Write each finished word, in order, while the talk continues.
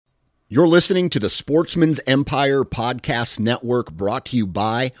You're listening to the Sportsman's Empire Podcast Network, brought to you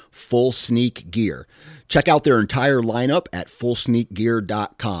by Full Sneak Gear. Check out their entire lineup at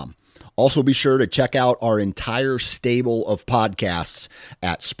fullsneakgear.com. Also be sure to check out our entire stable of podcasts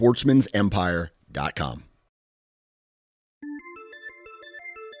at sportsmansempire.com.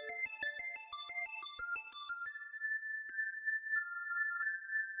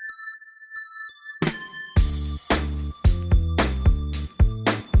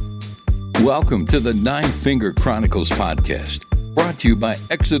 Welcome to the Nine Finger Chronicles podcast, brought to you by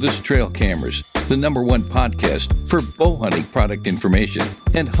Exodus Trail Cameras, the #1 podcast for bow hunting product information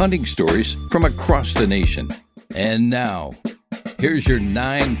and hunting stories from across the nation. And now, here's your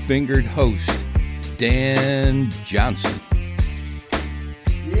nine-fingered host, Dan Johnson.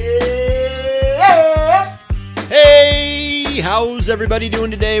 Yeah! Hey, how's everybody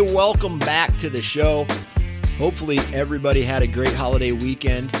doing today? Welcome back to the show. Hopefully everybody had a great holiday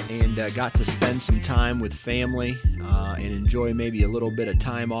weekend and got to spend some time with family and enjoy maybe a little bit of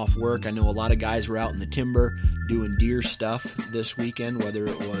time off work. I know a lot of guys were out in the timber doing deer stuff this weekend, whether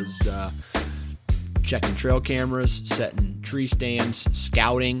it was checking trail cameras, setting tree stands,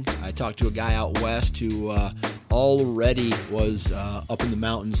 scouting. I talked to a guy out west who already was up in the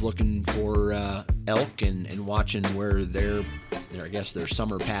mountains looking for elk and watching where their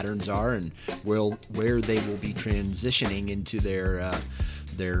summer patterns are and where they will be transitioning into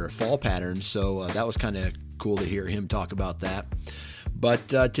their fall patterns. So that was kind of cool to hear him talk about that. But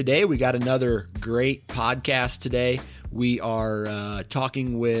today we got another great podcast today. We are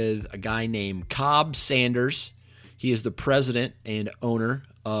talking with a guy named Cobb Sanders. He is the president and owner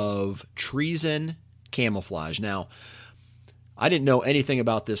of Treason Camouflage. Now, I didn't know anything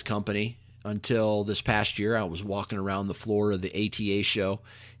about this company until this past year. I was walking around the floor of the ATA show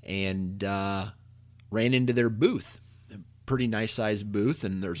and ran into their booth. A pretty nice sized booth,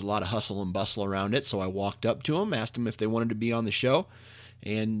 and there's a lot of hustle and bustle around it. So I walked up to them, asked them if they wanted to be on the show.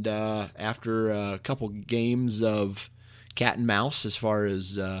 And after a couple games of cat and mouse, as far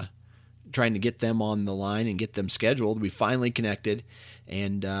as trying to get them on the line and get them scheduled, we finally connected.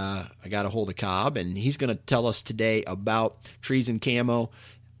 And I got a hold of Cobb, and he's going to tell us today about Treason Camo,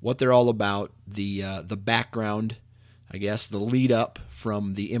 what they're all about, the background, I guess, the lead up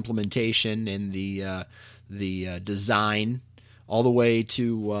from the implementation and the design, all the way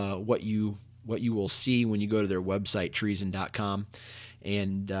to what you will see when you go to their website, treason.com.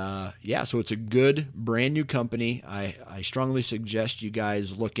 And so it's a good brand new company. I strongly suggest you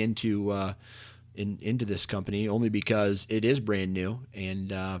guys look into this company, only because it is brand new,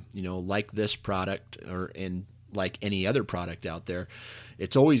 and like this product and like any other product out there,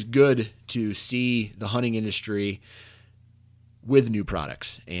 it's always good to see the hunting industry with new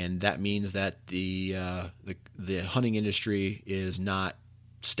products, and that means that the hunting industry is not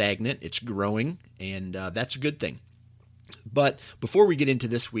stagnant; it's growing, and that's a good thing. But before we get into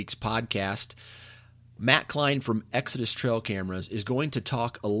this week's podcast, Matt Klein from Exodus Trail Cameras is going to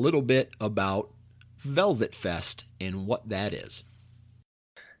talk a little bit about Velvet Fest and what that is.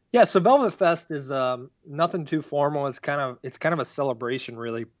 Yeah, so Velvet Fest is nothing too formal. It's kind of a celebration,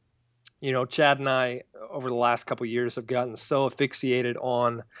 really. You know, Chad and I over the last couple of years have gotten so asphyxiated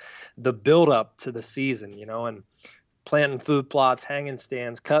on the build up to the season, and planting food plots, hanging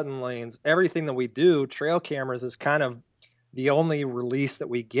stands, cutting lanes, everything that we do. Trail cameras is kind of the only release that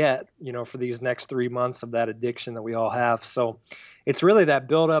we get, for these next 3 months of that addiction that we all have. So it's really that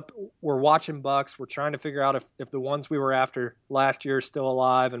buildup. We're watching bucks. We're trying to figure out if the ones we were after last year are still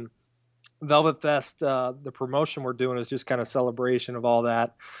alive. And Velvet Fest, the promotion we're doing is just kind of celebration of all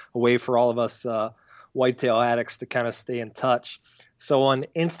that, a way for all of us whitetail addicts to kind of stay in touch. So on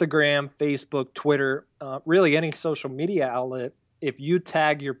Instagram, Facebook, Twitter, really any social media outlet, if you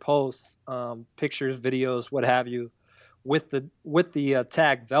tag your posts, pictures, videos, what have you, with the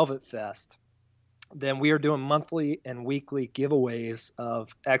tag Velvet Fest, then we are doing monthly and weekly giveaways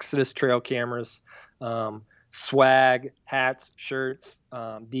of Exodus trail cameras, swag, hats, shirts,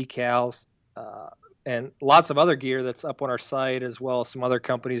 decals, and lots of other gear that's up on our site, as well as some other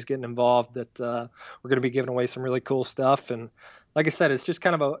companies getting involved that we're going to be giving away some really cool stuff. And like I said, it's just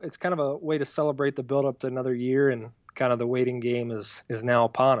kind of a way to celebrate the build up to another year, and kind of the waiting game is now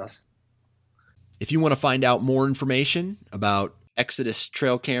upon us. If you want to find out more information about Exodus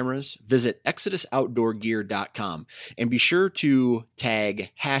trail cameras, visit exodusoutdoorgear.com, and be sure to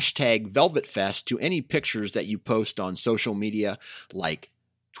tag #VelvetFest to any pictures that you post on social media like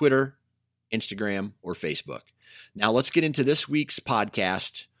Twitter, Instagram, or Facebook. Now let's get into this week's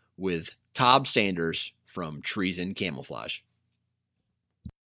podcast with Cobb Sanders from Treason Camouflage.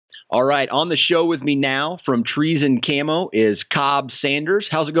 All right, on the show with me now from Treason Camo is Cobb Sanders.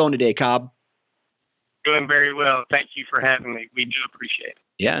 How's it going today, Cobb? Doing very well. Thank you for having me. We do appreciate it.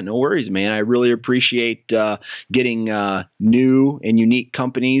 Yeah, no worries, man. I really appreciate getting new and unique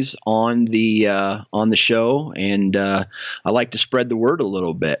companies on the show, and I like to spread the word a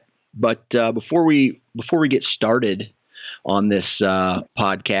little bit. But before we get started on this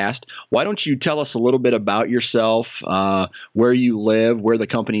podcast, why don't you tell us a little bit about yourself, where you live, where the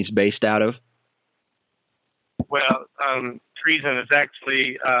company's based out of? Well, Treason is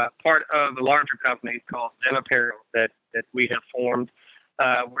actually part of the larger company called Zen Apparel that we have formed.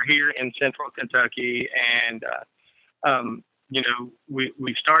 We're here in Central Kentucky, and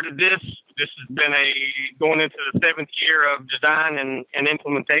we started this. This has been going into the 7th year of design and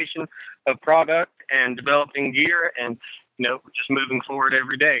implementation of product and developing gear, and we're just moving forward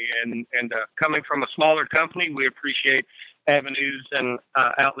every day. And coming from a smaller company, we appreciate avenues and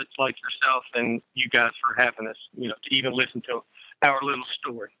outlets like yourself and you guys for having us, to even listen to our little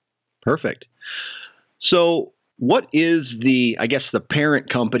story. Perfect. So what is the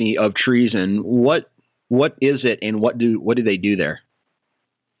parent company of Treason? What is it, and what do they do there?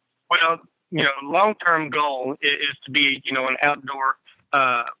 Well, long-term goal is to be, an outdoor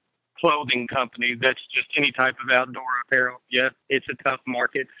clothing company that's just any type of outdoor apparel. Yes, it's a tough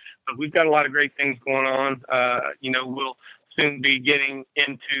market, but we've got a lot of great things going on. We'll soon be getting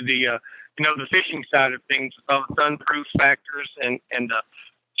into the fishing side of things with all the sunproof factors and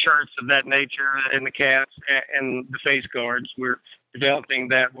shirts of that nature, and the caps and the face guards. We're developing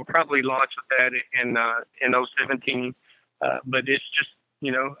that. We'll probably launch with that in 2017. But it's just,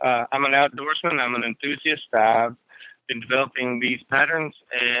 I'm an outdoorsman. I'm an enthusiast. I've been developing these patterns,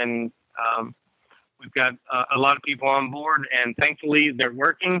 and we've got a lot of people on board, and thankfully they're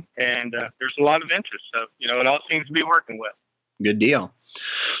working, and there's a lot of interest. So, it all seems to be working well. Good deal.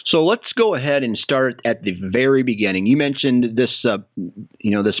 So let's go ahead and start at the very beginning. You mentioned this,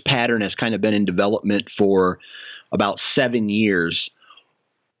 this pattern has kind of been in development for about 7 years.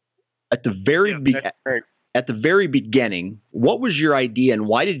 At the very beginning, what was your idea, and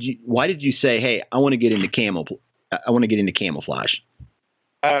why did you say, "Hey, I want to get into camouflage"?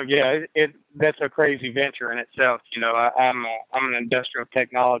 That's a crazy venture in itself. I'm an industrial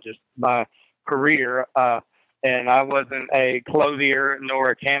technologist by career, and I wasn't a clothier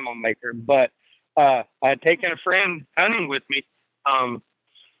nor a camo maker, but I had taken a friend hunting with me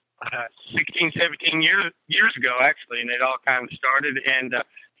 16, 17 years ago, actually, and it all kind of started, and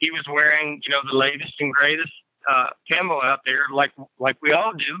he was wearing, the latest and greatest camo out there, like we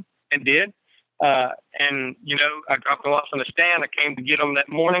all do and did. And, I dropped him off on the stand. I came to get him that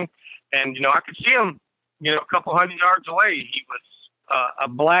morning, and, I could see him, a couple hundred yards away. He was a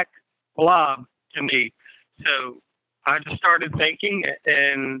black blob to me. So I just started thinking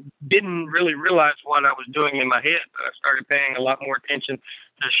and didn't really realize what I was doing in my head. But I started paying a lot more attention to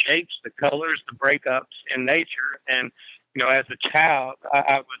the shapes, the colors, the breakups in nature. And, as a child,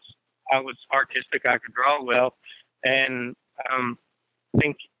 I was artistic. I could draw well. And I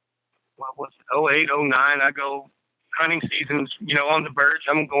think, what was it, 08, 09, I go hunting seasons, on the verge.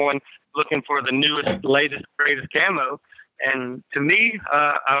 I'm going looking for the newest, latest, greatest camo. And to me,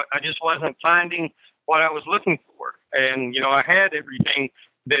 I just wasn't finding what I was looking for. And, I had everything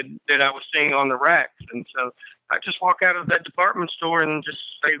that I was seeing on the racks. And so I just walk out of that department store and just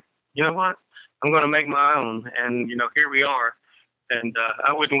say, you know what, I'm going to make my own. And, here we are. And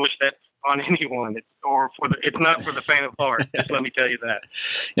I wouldn't wish that on anyone. It's not for the faint of heart. Just let me tell you that.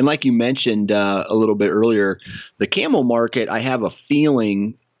 And like you mentioned a little bit earlier, the camo market, I have a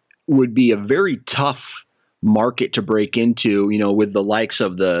feeling, would be a very tough market to break into, with the likes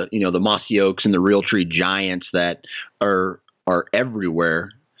of the Mossy Oaks and the Realtree giants that are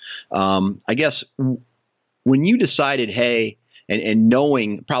everywhere. I guess when you decided, hey, and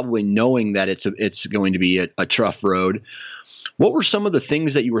knowing that it's going to be a tough road, what were some of the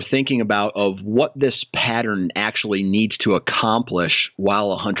things that you were thinking about of what this pattern actually needs to accomplish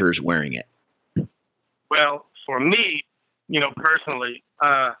while a hunter is wearing it? Well, for me, personally,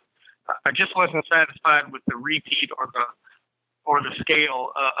 I just wasn't satisfied with the repeat or the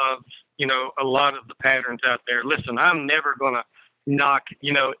scale of a lot of the patterns out there. Listen, I'm never going to knock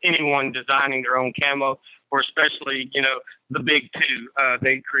anyone designing their own camo, or especially the big two.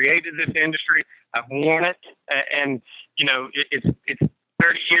 They created this industry. I've worn it, and it's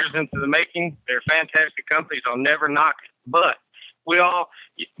 30 years into the making. They're fantastic companies. I'll never knock it. But we all,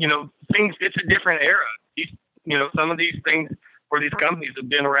 things. It's a different era. Some of these things, or these companies, have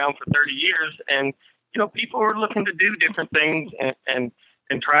been around for 30 years, and people are looking to do different things and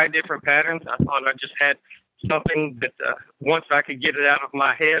try different patterns. I thought I just had something that once I could get it out of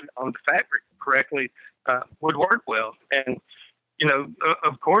my head on the fabric correctly, would work well. And, you know,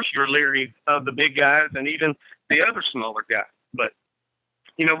 of course you're leery of the big guys and even the other smaller guys, but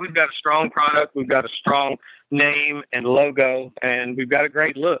you know, we've got a strong product, we've got a strong name and logo, and we've got a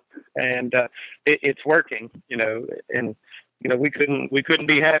great look, and it's working, you know, and you know, we couldn't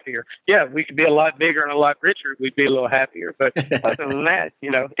be happier. Yeah, we could be a lot bigger and a lot richer. We'd be a little happier, but other than that, you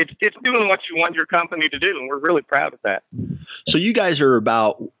know, it's doing what you want your company to do, and we're really proud of that. So you guys are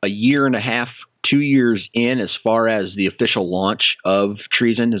about a year and a half, 2 years in as far as the official launch of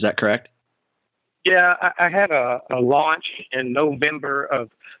Treason. Is that correct? Yeah, I had a launch in November of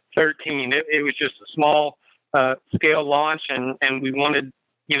 13. It was just a small scale launch, and we wanted,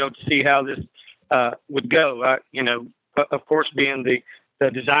 you know, to see how this would go. You know, of course, being the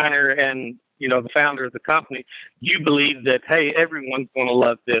designer and, you know, the founder of the company, you believe that, hey, everyone's going to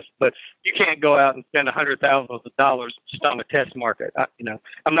love this, but you can't go out and spend $100,000 just on a test market. You know,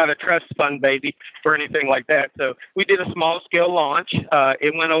 I'm not a trust fund baby or anything like that. So we did a small scale launch.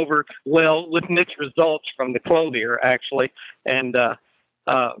 It went over well with mixed results from the clothier, actually. And,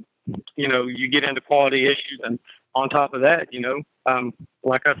 you know, you get into quality issues, and on top of that, you know,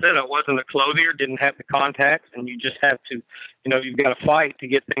 like I said, I wasn't a clothier, didn't have the contacts, and you just have to, you know, you've got to fight to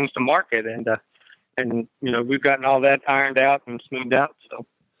get things to market. And you know, we've gotten all that ironed out and smoothed out. So,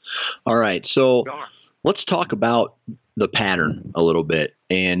 all right. So let's talk about the pattern a little bit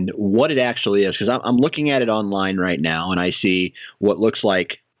and what it actually is, because I'm looking at it online right now, and I see what looks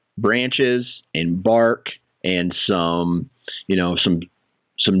like branches and bark and some, you know, some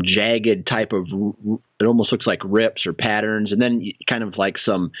jagged type of, it almost looks like rips or patterns, and then kind of like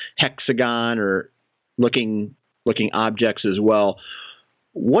some hexagon or looking objects as well.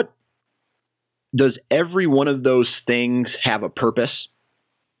 What does every one of those things have a purpose?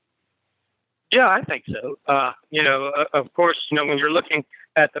 Yeah, I think so. You know, of course, you know, when you're looking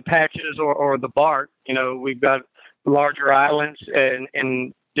at the patches or the bark, you know, we've got larger islands and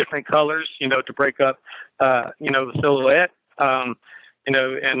in different colors, you know, to break up, you know, the silhouette. You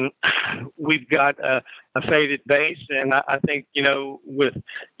know, and we've got a faded base, and I think, you know, with,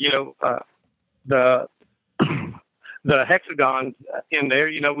 you know, the hexagons in there,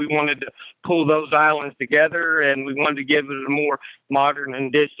 you know, we wanted to pull those islands together, and we wanted to give it a more modern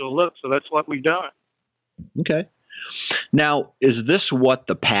and digital look. So that's what we've done. Okay. Now, is this what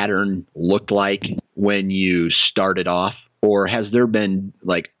the pattern looked like when you started off? Or has there been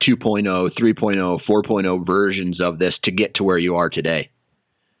like 2.0, 3.0, 4.0 versions of this to get to where you are today?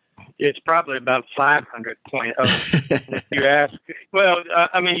 It's probably about 500.0. If you ask, well,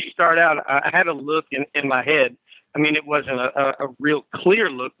 I mean, you start out, I had a look in my head. I mean, it wasn't a real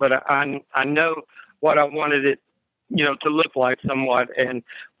clear look, but I know what I wanted it, you know, to look like somewhat. And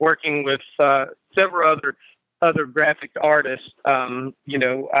working with several other graphic artists, you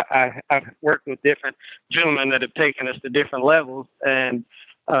know, I've worked with different gentlemen that have taken us to different levels, and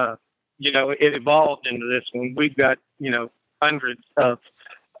you know, it evolved into this one. We've got, you know, hundreds of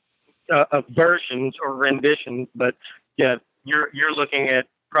versions or renditions, but yeah, you're looking at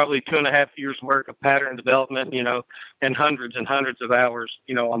probably 2.5 years worth of pattern development, you know, and hundreds of hours,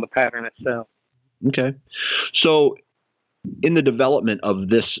 you know, on the pattern itself. Okay. So in the development of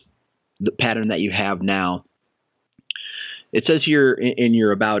the pattern that you have now, it says here in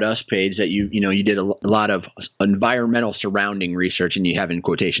your About Us page that you did a lot of environmental surrounding research, and you have in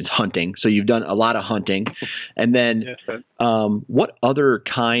quotations hunting. So you've done a lot of hunting, and then yes, what other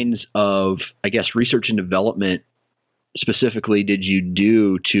kinds of, I guess, research and development specifically did you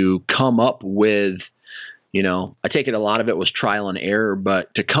do to come up with, you know, I take it a lot of it was trial and error,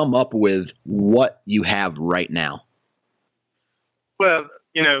 but to come up with what you have right now? Well,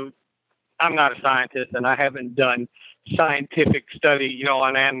 you know, I'm not a scientist, and I haven't done scientific study, you know,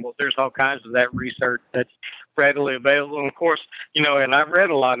 on animals. There's all kinds of that research that's readily available. And of course, you know, and I've read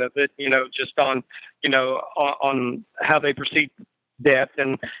a lot of it, you know, just on, you know, on how they perceive death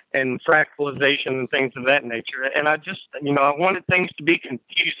and fractalization and things of that nature. And I just, you know, I wanted things to be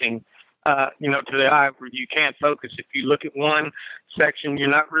confusing, you know, to the eye where you can't focus. If you look at one section, you're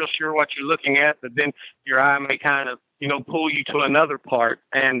not real sure what you're looking at, but then your eye may kind of, you know, pull you to another part.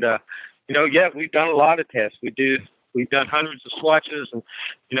 And, you know, yeah, we've done a lot of tests. We've done hundreds of swatches, and,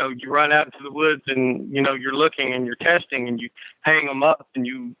 you know, you run out into the woods and, you know, you're looking and you're testing and you hang them up and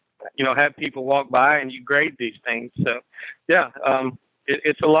you know, have people walk by and you grade these things. So, yeah,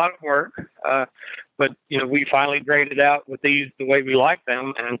 it's a lot of work, but, you know, we finally graded out with these the way we like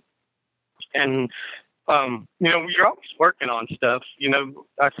them. And you know, you're always working on stuff. You know,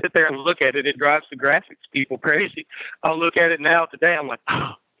 I sit there and look at it. It drives the graphics people crazy. I'll look at it now today. I'm like,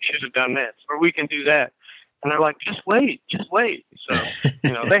 oh, we should have done this, or we can do that. And they're like, just wait. So,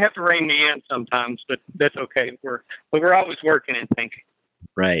 they have to rein me in sometimes, but that's okay. We're always working and thinking.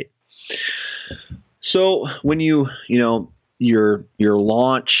 Right. So when your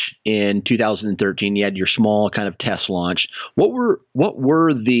launch in 2013, you had your small kind of test launch. What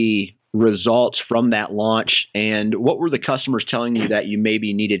were the results from that launch, and what were the customers telling you that you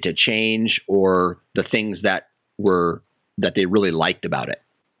maybe needed to change, or the things that they really liked about it?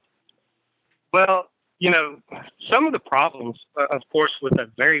 Well, some of the problems, of course, with the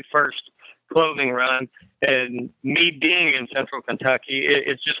very first clothing run, and me being in Central Kentucky,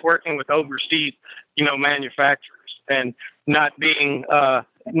 it's just working with overseas, manufacturers, and not being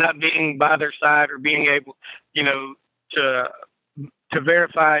by their side, or being able, to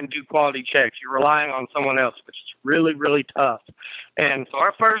verify and do quality checks. You're relying on someone else, which is really, really tough. And so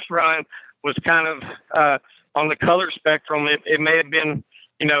our first run was kind of on the color spectrum. It may have been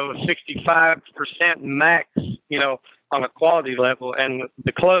 65% max, on a quality level, and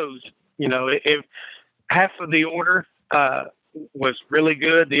the clothes, half of the order was really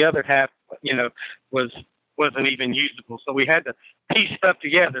good. The other half, wasn't even usable. So we had to piece stuff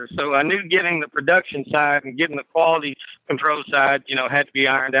together. So I knew getting the production side and getting the quality control side, had to be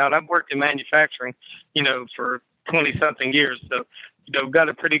ironed out. I've worked in manufacturing, for 20 something years. So, got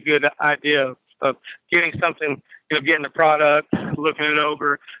a pretty good idea of getting something, getting the product, looking it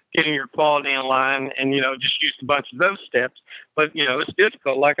over, getting your quality in line, and, just used a bunch of those steps. But, it's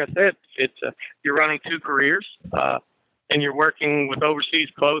difficult. Like I said, you're running two careers, and you're working with overseas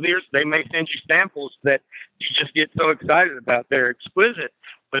clothiers. They may send you samples that you just get so excited about. They're exquisite.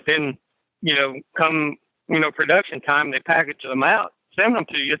 But then, come, production time, they package them out, send them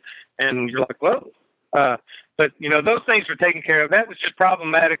to you, and you're like, whoa. But, those things were taken care of. That was just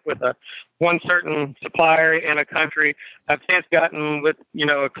problematic with one certain supplier in a country. I've since gotten with,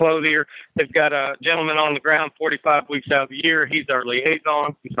 a clothier. They've got a gentleman on the ground 45 weeks out of the year. He's our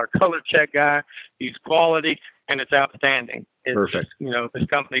liaison. He's our color check guy. He's quality, and it's outstanding. Perfect. This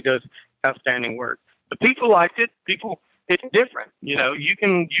company does outstanding work. The people liked it. It's different. You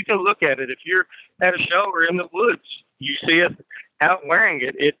can look at it. If you're at a show or in the woods, you see us out wearing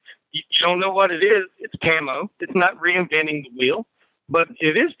it. You don't know what it is. It's camo. It's not reinventing the wheel, but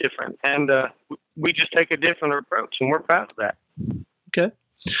it is different. And we just take a different approach, and we're proud of that. Okay.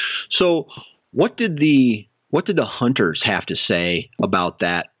 So what did the hunters have to say about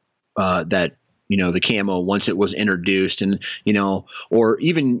that, the camo once it was introduced, and, or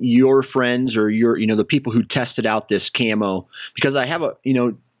even your friends or the people who tested out this camo? Because I have a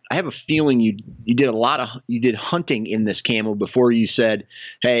feeling you did hunting in this camo before you said,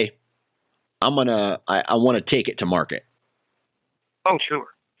 hey, I want to take it to market. Oh, sure.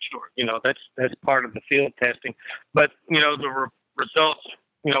 That's part of the field testing, but the results,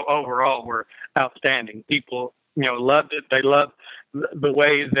 overall were outstanding. People, loved it. They loved the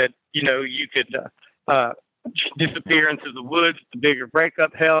way that you could disappear into the woods, the bigger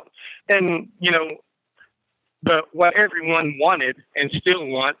breakup help, and but what everyone wanted and still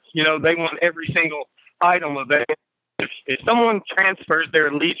wants, they want every single item of it. If someone transfers their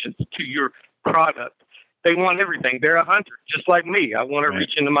allegiance to your product, they want everything. They're a hunter, just like me. I want to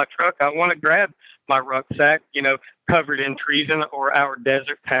reach into my truck. I want to grab my rucksack, covered in treason or our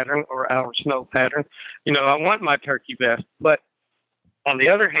desert pattern or our snow pattern. I want my turkey vest. But on the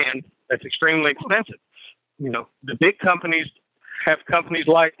other hand, that's extremely expensive. The big companies have companies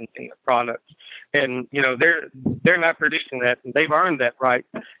licensing the products, and they're not producing that, and they've earned that right,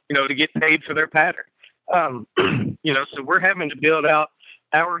 to get paid for their pattern. So we're having to build out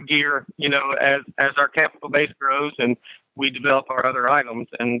our gear, as our capital base grows and we develop our other items,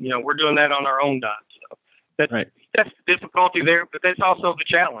 and we're doing that on our own dime. So that's the difficulty there, but that's also the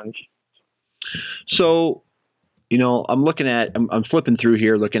challenge. So, I'm flipping through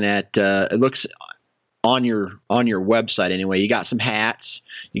here, looking at it looks on your website anyway. You got some hats,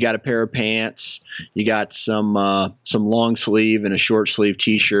 you got a pair of pants, you got some long sleeve and a short sleeve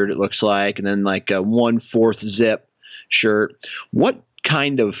T-shirt. It looks like, and then like a 1/4 zip shirt. What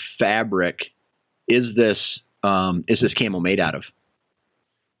kind of fabric is this camo made out of?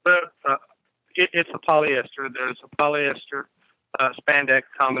 It's a polyester. There's a polyester spandex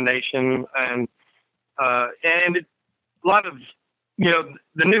combination, and a lot of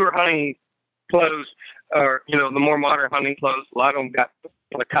the newer hunting clothes, or the more modern hunting clothes, a lot of them got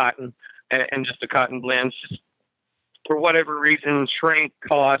the cotton and just a cotton blend, just for whatever reason, shrink,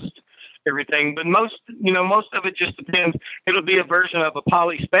 cost, everything. But most of it just depends. It'll be a version of a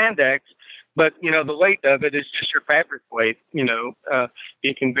poly spandex, but the weight of it is just your fabric weight.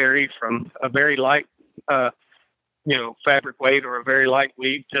 It can vary from a very light fabric weight or a very light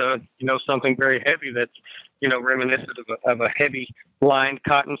weave to something very heavy that's reminiscent of a heavy lined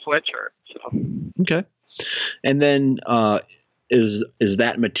cotton sweatshirt. So. Okay. And then is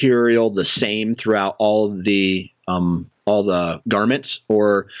that material the same throughout all the garments,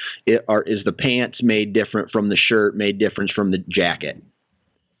 or is the pants made different from the shirt, made different from the jacket?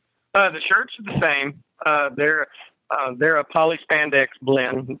 The shirts are the same. They're a poly spandex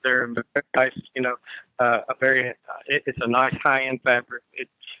blend. They're nice, it's a nice high end fabric. It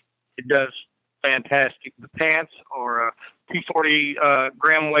does fantastic. The pants are a 240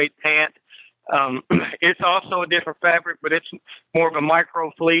 gram weight pant. It's also a different fabric, but it's more of a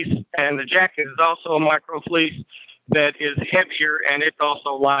micro fleece, and the jacket is also a micro fleece that is heavier, and it's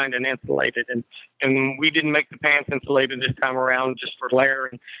also lined and insulated. And we didn't make the pants insulated this time around just for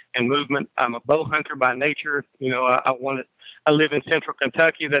layer and movement. I'm a bow hunter by nature. I live in central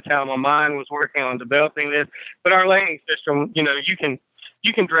Kentucky. That's how my mind was working on developing this. But our layering system, you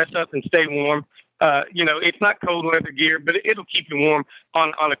can dress up and stay warm. It's not cold weather gear, but it'll keep you warm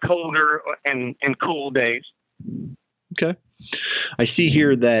on a colder and cool days. Okay. I see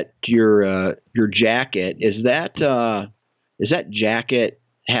here that your jacket is that jacket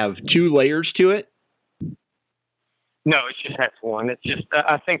have 2 layers to it? No, it just has one. It's just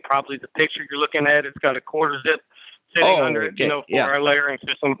I think probably the picture you're looking at, it's got a quarter zip sitting under it, for our layering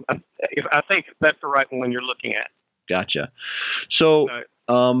system. I think that's the right one you're looking at. Gotcha. So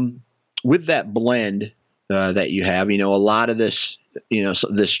with that blend that you have, a lot of this,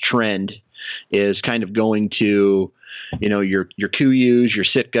 this trend is kind of going to, your Kuyus, your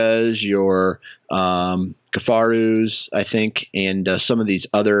Sitkas, your Kifarus, I think, and some of these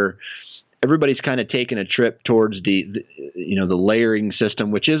other. Everybody's kind of taking a trip towards the layering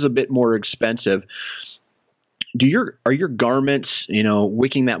system, which is a bit more expensive. Are your garments,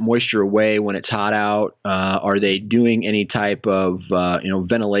 wicking that moisture away when it's hot out? Are they doing any type of,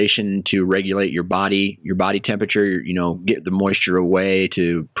 ventilation to regulate your body temperature, get the moisture away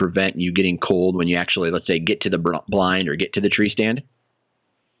to prevent you getting cold when you actually, let's say, get to the blind or get to the tree stand?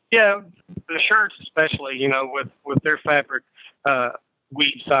 Yeah, the shirts especially, with their fabric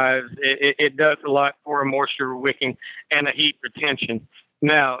weave size, it does a lot for a moisture wicking and a heat retention.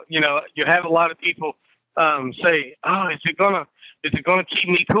 Now, you have a lot of people say, "Oh, is it gonna keep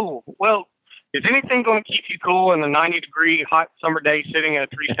me cool?" Well, is anything going to keep you cool in a 90-degree hot summer day sitting in a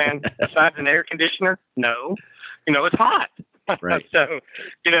tree stand besides an air conditioner? No, it's hot. Right. So,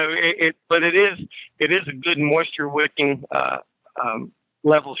 but it is a good moisture wicking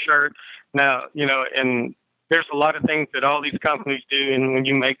level shirt. Now, and there's a lot of things that all these companies do, and when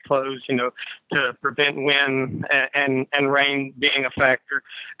you make clothes, to prevent wind and rain being a factor,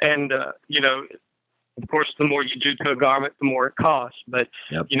 and of course, the more you do to a garment, the more it costs. But,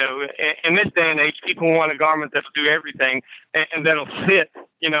 yep. In this day and age, people want a garment that'll do everything and that'll fit,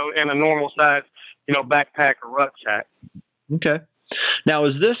 in a normal size, backpack or rucksack. Okay. Now,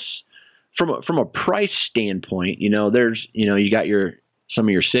 is this from a price standpoint, there's, you got some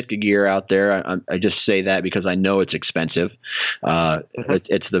of your Sitka gear out there. I just say that because I know it's expensive.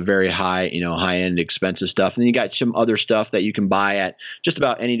 It's the very high-end expensive stuff. And then you got some other stuff that you can buy at just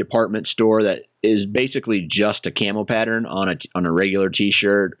about any department store that is basically just a camo pattern on a regular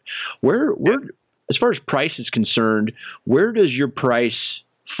T-shirt. Where as far as price is concerned, where does your price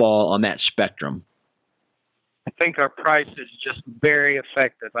fall on that spectrum? I think our price is just very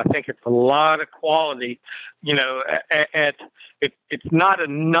effective. I think it's a lot of quality, it's not a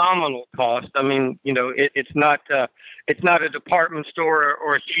nominal cost. I mean, it's not a department store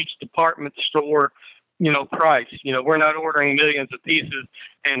or a huge department store, price. We're not ordering millions of pieces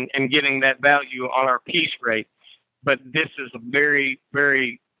and getting that value on our piece rate. But this is a very,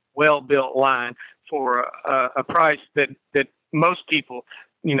 very well-built line for a price that most people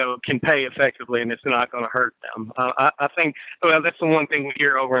can pay effectively, and it's not going to hurt them. I think, that's the one thing we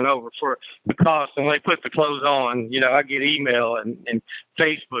hear over and over for the cost. And when they put the clothes on, I get email and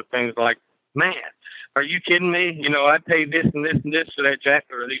Facebook things like, "Man, are you kidding me? I'd pay this and this and this for that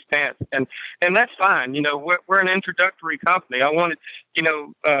jacket or these pants." And that's fine. We're an introductory company. I wanted,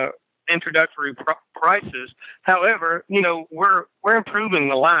 introductory prices. However, we're improving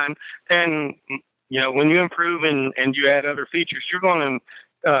the line, and when you improve and you add other features, you're going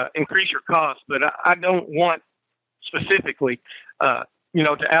to increase your cost. But I don't want specifically, to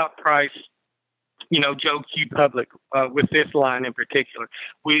outprice, Joe Q Public with this line in particular.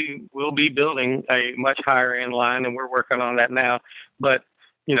 We will be building a much higher end line, and we're working on that now. But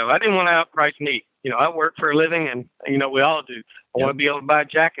I didn't want to outprice me. I work for a living, and we all do. I want to be able to buy a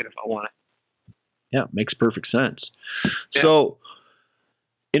jacket if I want it. Yeah, makes perfect sense. Yeah. So,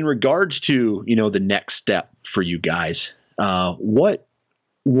 in regards to the next step for you guys, what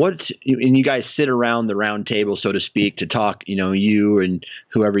and you guys sit around the round table, so to speak, to talk, you and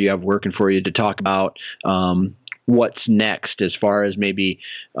whoever you have working for you to talk about what's next as far as maybe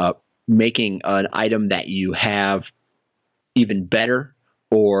making an item that you have even better,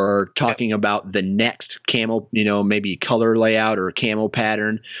 or talking about the next camo, maybe color layout or camo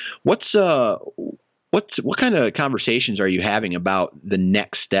pattern. What kind of conversations are you having about the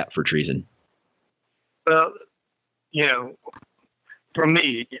next step for Treason? Well, for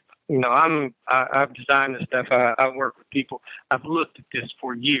me, I've designed this stuff. I work with people. I've looked at this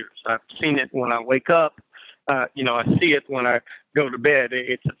for years. I've seen it when I wake up. I see it when I go to bed.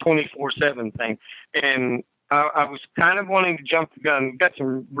 It's a 24/7 thing. And I was kind of wanting to jump the gun. We've got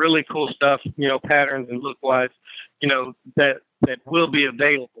some really cool stuff, patterns and look-wise, that will be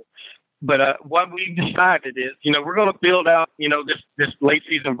available. But what we decided is, we're going to build out, this late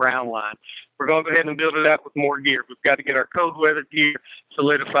season brown line. We're going to go ahead and build it out with more gear. We've got to get our cold weather gear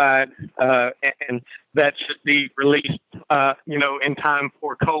solidified, and that should be released, in time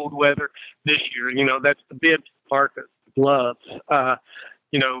for cold weather this year. That's the bibs, parkas, gloves.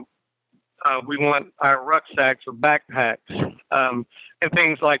 We want our rucksacks or backpacks, and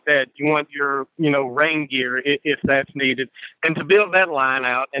things like that. You want your, rain gear if that's needed. And to build that line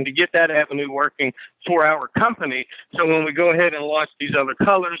out and to get that avenue working for our company, so when we go ahead and launch these other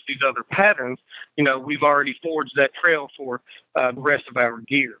colors, these other patterns, we've already forged that trail for the rest of our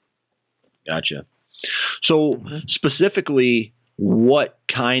gear. Gotcha. So specifically, what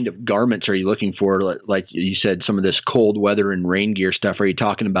kind of garments are you looking for? Like you said, some of this cold weather and rain gear stuff. Are you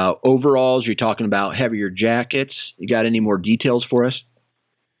talking about overalls? Are you talking about heavier jackets? You got any more details for us?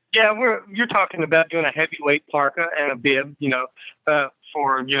 Yeah, you're talking about doing a heavyweight parka and a bib,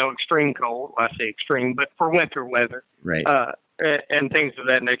 for, extreme cold. I say extreme, but for winter weather. Right. And things of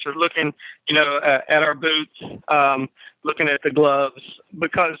that nature. Looking, at our boots, looking at the gloves,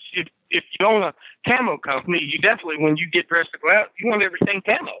 because if you own a camo company, you definitely, when you get dressed to go out, you want everything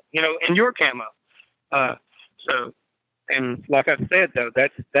camo, in your camo. And like I said, though,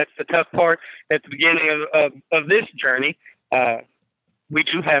 that's the tough part at the beginning of this journey. We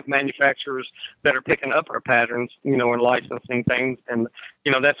do have manufacturers that are picking up our patterns, and licensing things. And,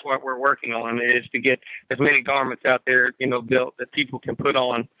 that's what we're working on, is to get as many garments out there, built that people can put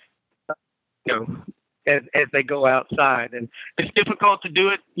on, as they go outside. And it's difficult to do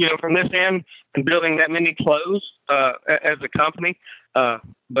it, from this end and building that many clothes as a company.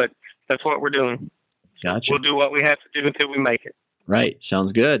 But that's what we're doing. Gotcha. We'll do what we have to do until we make it. Right.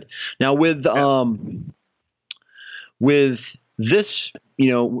 Sounds good. Now with this,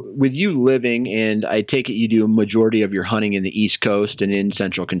 with you living, and I take it you do a majority of your hunting in the East Coast and in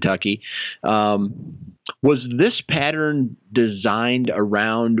Central Kentucky, was this pattern designed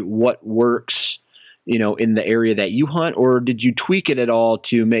around what works, in the area that you hunt, or did you tweak it at all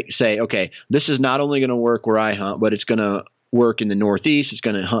to say, okay, this is not only going to work where I hunt, but it's going to work in the Northeast, it's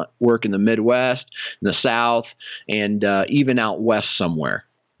going to work in the Midwest, in the South, and even out West somewhere?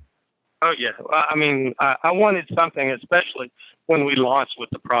 Oh, yeah. I mean, I wanted something, especially when we launched with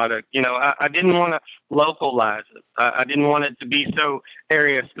the product. I didn't want to localize it. I didn't want it to be so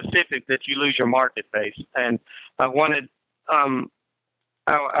area specific that you lose your market base. And I wanted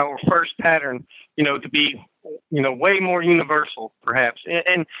our first pattern, to be, way more universal, perhaps.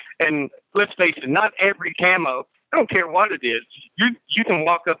 And let's face it, not every camo, I don't care what it is, you can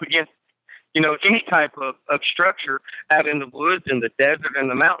walk up against, any type of structure out in the woods, in the desert, in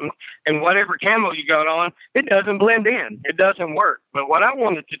the mountains, and whatever camo you got on, it doesn't blend in. It doesn't work. But what I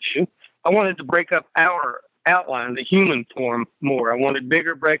wanted to do, I wanted to break up our outline, the human form, more. I wanted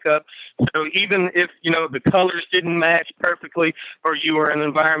bigger breakup. So even if, the colors didn't match perfectly, or you were in an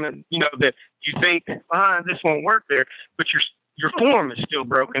environment, that you think, this won't work there, but your form is still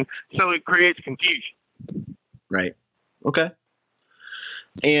broken, so it creates confusion. Right. Okay.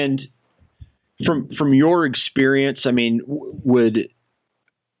 And from your experience, I mean,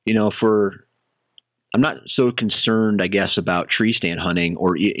 I'm not so concerned, I guess, about tree stand hunting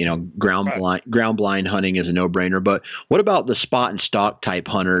or, ground blind hunting is a no-brainer. But what about the spot and stalk type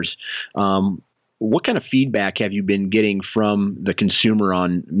hunters? What kind of feedback have you been getting from the consumer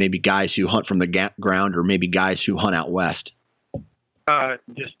on maybe guys who hunt from the ground or maybe guys who hunt out west?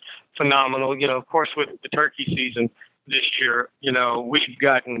 Just phenomenal. Of course, with the turkey season this year, we've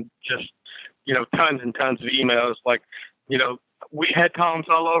gotten just, tons and tons of emails. Like, we had toms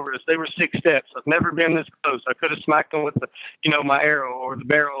all over us. They were 6 steps. I've never been this close. I could have smacked them with my arrow or the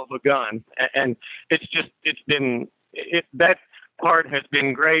barrel of a gun. And that part has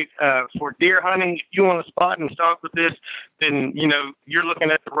been great. For deer hunting, if you want to spot and stalk with this, then, you're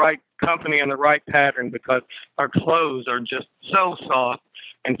looking at the right company and the right pattern, because our clothes are just so soft.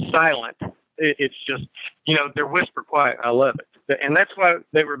 and silent. It's just, they're whisper quiet. I love it. And that's why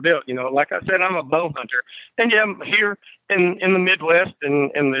they were built. Like I said, I'm a bow hunter. And yeah, I'm here in the Midwest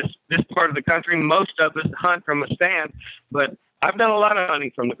and in this part of the country, most of us hunt from a stand, but I've done a lot of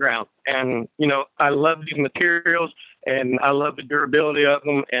hunting from the ground. And, I love these materials and I love the durability of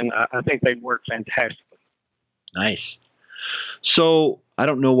them. And I think they work fantastically. Nice. So I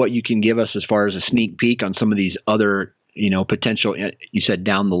don't know what you can give us as far as a sneak peek on some of these other potential, you said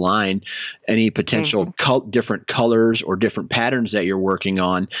down the line, any potential different colors or different patterns that you're working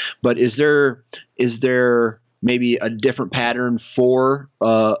on. But is there maybe a different pattern for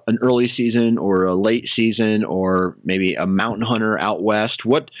an early season or a late season, or maybe a mountain hunter out west?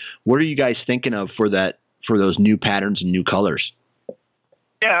 What are you guys thinking of for those new patterns and new colors?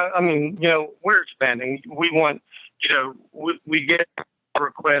 Yeah, I mean, we're expanding. We want, we get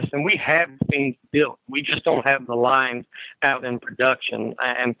requests and we have things built. We just don't have the lines out in production,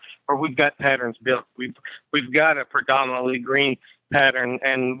 or we've got patterns built. We've got a predominantly green pattern,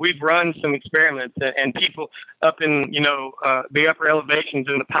 and we've run some experiments, and people up in the upper elevations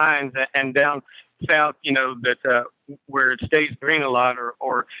in the pines and down south, that where it stays green a lot,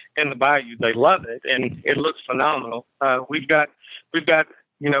 or in the bayou, they love it and it looks phenomenal. We've got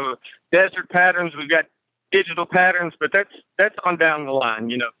desert patterns, we've got digital patterns, but that's on down the line.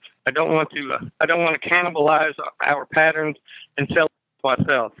 I don't want to cannibalize our patterns and sell it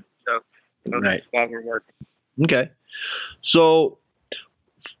myself. So that's why we're working. Okay. So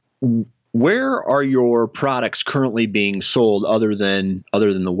where are your products currently being sold other than the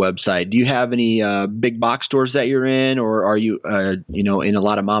website? Do you have any big box stores that you're in, or are you in a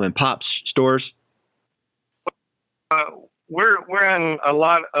lot of mom and pop stores? We're in a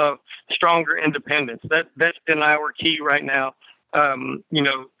lot of stronger independents. That's been our key right now.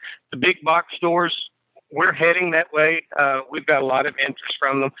 The big box stores, we're heading that way. We've got a lot of interest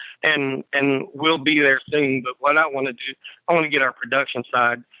from them, and we'll be there soon. But what I want to do, I want to get our production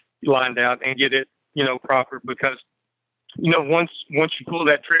side lined out and get it, proper, because, once you pull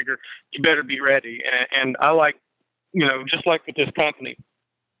that trigger, you better be ready. And I like, just like with this company,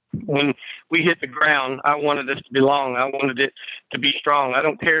 when we hit the ground, I wanted this to be long. I wanted it to be strong. I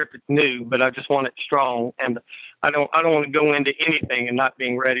don't care if it's new, but I just want it strong. And I don't want to go into anything and not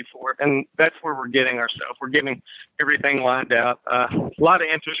being ready for it. And that's where we're getting ourselves. We're getting everything lined out. A lot of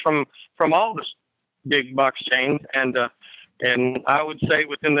interest from all the big box chains. And I would say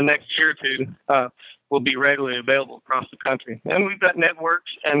within the next year or two, will be readily available across the country. And we've got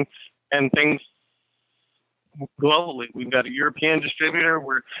networks and things globally. We've got a European distributor.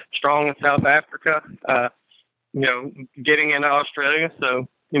 We're strong in South Africa, getting into Australia. So,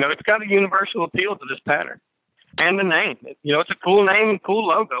 it's got a universal appeal to this pattern. And the name, it's a cool name and cool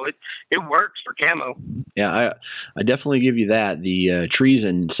logo. It works for camo. Yeah, I definitely give you that. The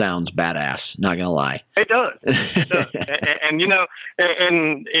treason sounds badass. Not gonna lie. It does. It does.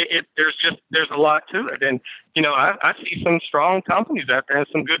 and there's a lot to it. And I see some strong companies out there and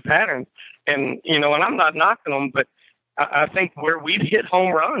some good patterns. And and I'm not knocking them, but I think where we've hit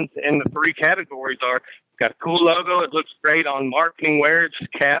home runs in the three categories are, got a cool logo. It looks great on marketing wear. It's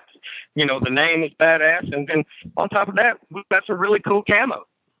caps. The name is badass. And then on top of that, we've got some really cool camo.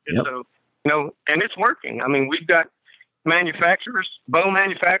 Yep. So, and it's working. I mean, we've got manufacturers, bow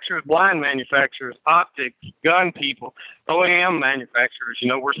manufacturers, blind manufacturers, optics, gun people, OEM manufacturers.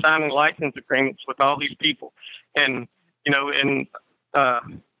 We're signing license agreements with all these people. And,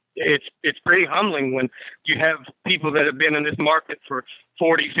 it's pretty humbling when you have people that have been in this market for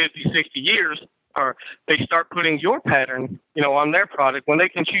 40, 50, 60 years, or they start putting your pattern, on their product when they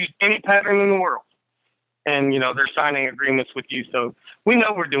can choose any pattern in the world. And, they're signing agreements with you. So we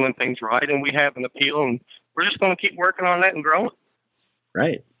know we're doing things right and we have an appeal, and we're just going to keep working on that and growing.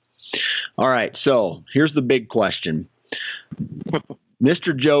 Right. All right. So here's the big question.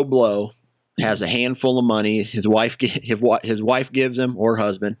 Mr. Joe Blow has a handful of money. His wife gives him, or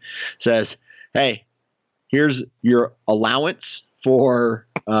husband, says, "Hey, here's your allowance for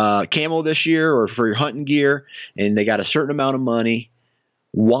camo this year, or for your hunting gear," and they got a certain amount of money.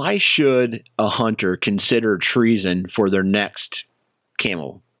 Why should a hunter consider treason for their next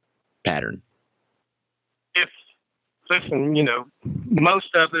camo pattern? Listen,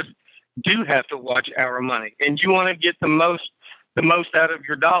 most of us do have to watch our money, and you want to get the most out of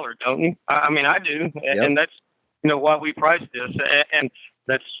your dollar, don't you? I mean, I do. Yep. And that's, why we priced this. And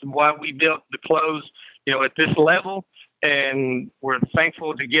that's why we built the clothes, at this level. And we're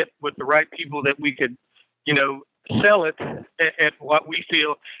thankful to get with the right people that we could, sell it at what we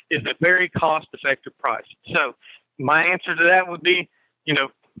feel is a very cost-effective price. So my answer to that would be, you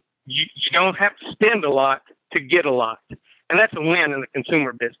don't have to spend a lot to get a lot. and that's a win in the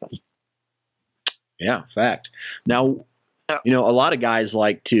consumer business. Yeah, fact. Now, a lot of guys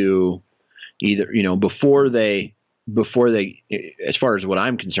like to either, before they, as far as what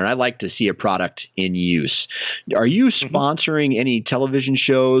I'm concerned, I like to see a product in use. Are you sponsoring any television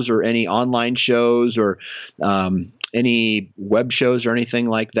shows or any online shows or any web shows or anything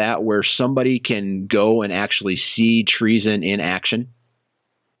like that where somebody can go and actually see Treason in action?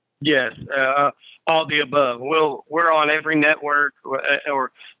 Yes, all the above. We're on every network,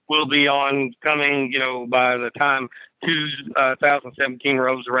 or we'll be on coming, by the time 2017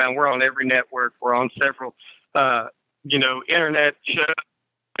 rolls around. We're on every network. We're on several, internet shows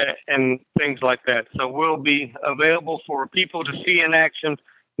and things like that. So we'll be available for people to see in action,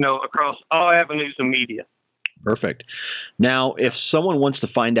 across all avenues of media. Perfect. Now, if someone wants to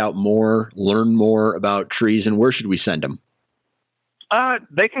find out more, learn more about Treason, where should we send them?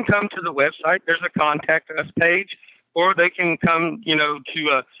 They can come to the website. There's a contact us page, or they can come,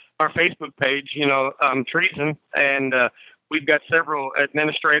 to our Facebook page, Treason, and we've got several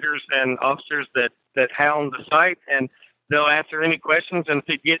administrators and officers that hound the site, and they'll answer any questions. And if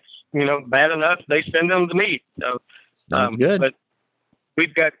it gets, bad enough, they send them to me. So, good. But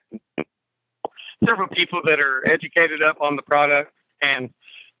we've got several people that are educated up on the product, and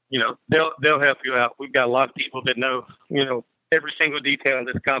they'll help you out. We've got a lot of people that know, every single detail of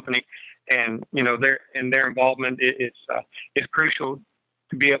this company, and their involvement is crucial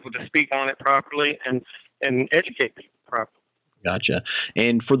to be able to speak on it properly and educate people properly. Gotcha.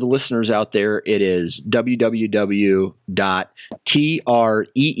 And for the listeners out there, it is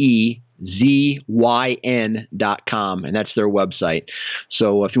www.treezyn.com, and that's their website.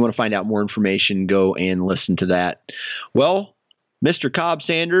 So if you want to find out more information, go and listen to that. Well, Mr. Cobb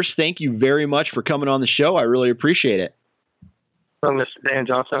Sanders, thank you very much for coming on the show. I really appreciate it. Well, Mr. Dan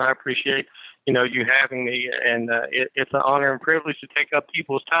Johnson, I appreciate you having me, and it's an honor and privilege to take up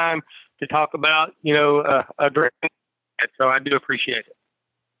people's time to talk about a direct. So I do appreciate it.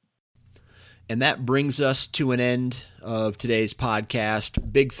 And that brings us to an end of today's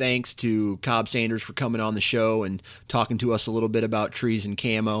podcast. Big thanks to Cobb Sanders for coming on the show and talking to us a little bit about Treason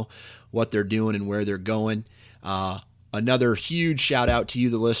Camo, what they're doing and where they're going. Another huge shout out to you,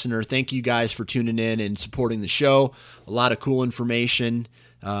 the listener. Thank you guys for tuning in and supporting the show. A lot of cool information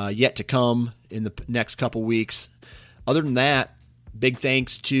yet to come in the next couple weeks. Other than that, big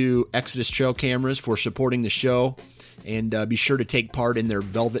thanks to Exodus Trail Cameras for supporting the show. And be sure to take part in their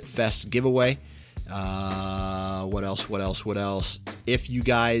Velvet Fest giveaway. What else? If you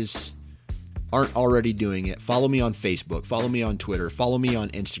guys aren't already doing it, follow me on Facebook, follow me on Twitter, follow me on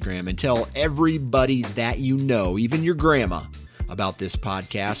Instagram, and tell everybody that you know, even your grandma, about this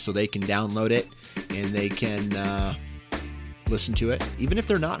podcast so they can download it and they can listen to it, even if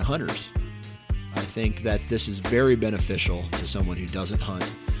they're not hunters. I think that this is very beneficial to someone who doesn't hunt,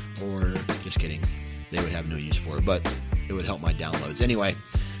 or just kidding, they would have no use for it, but it would help my downloads. Anyway,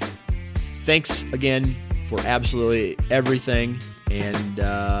 thanks again for absolutely everything. And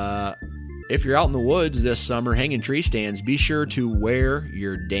if you're out in the woods this summer hanging tree stands, be sure to wear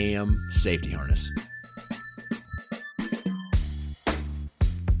your damn safety harness.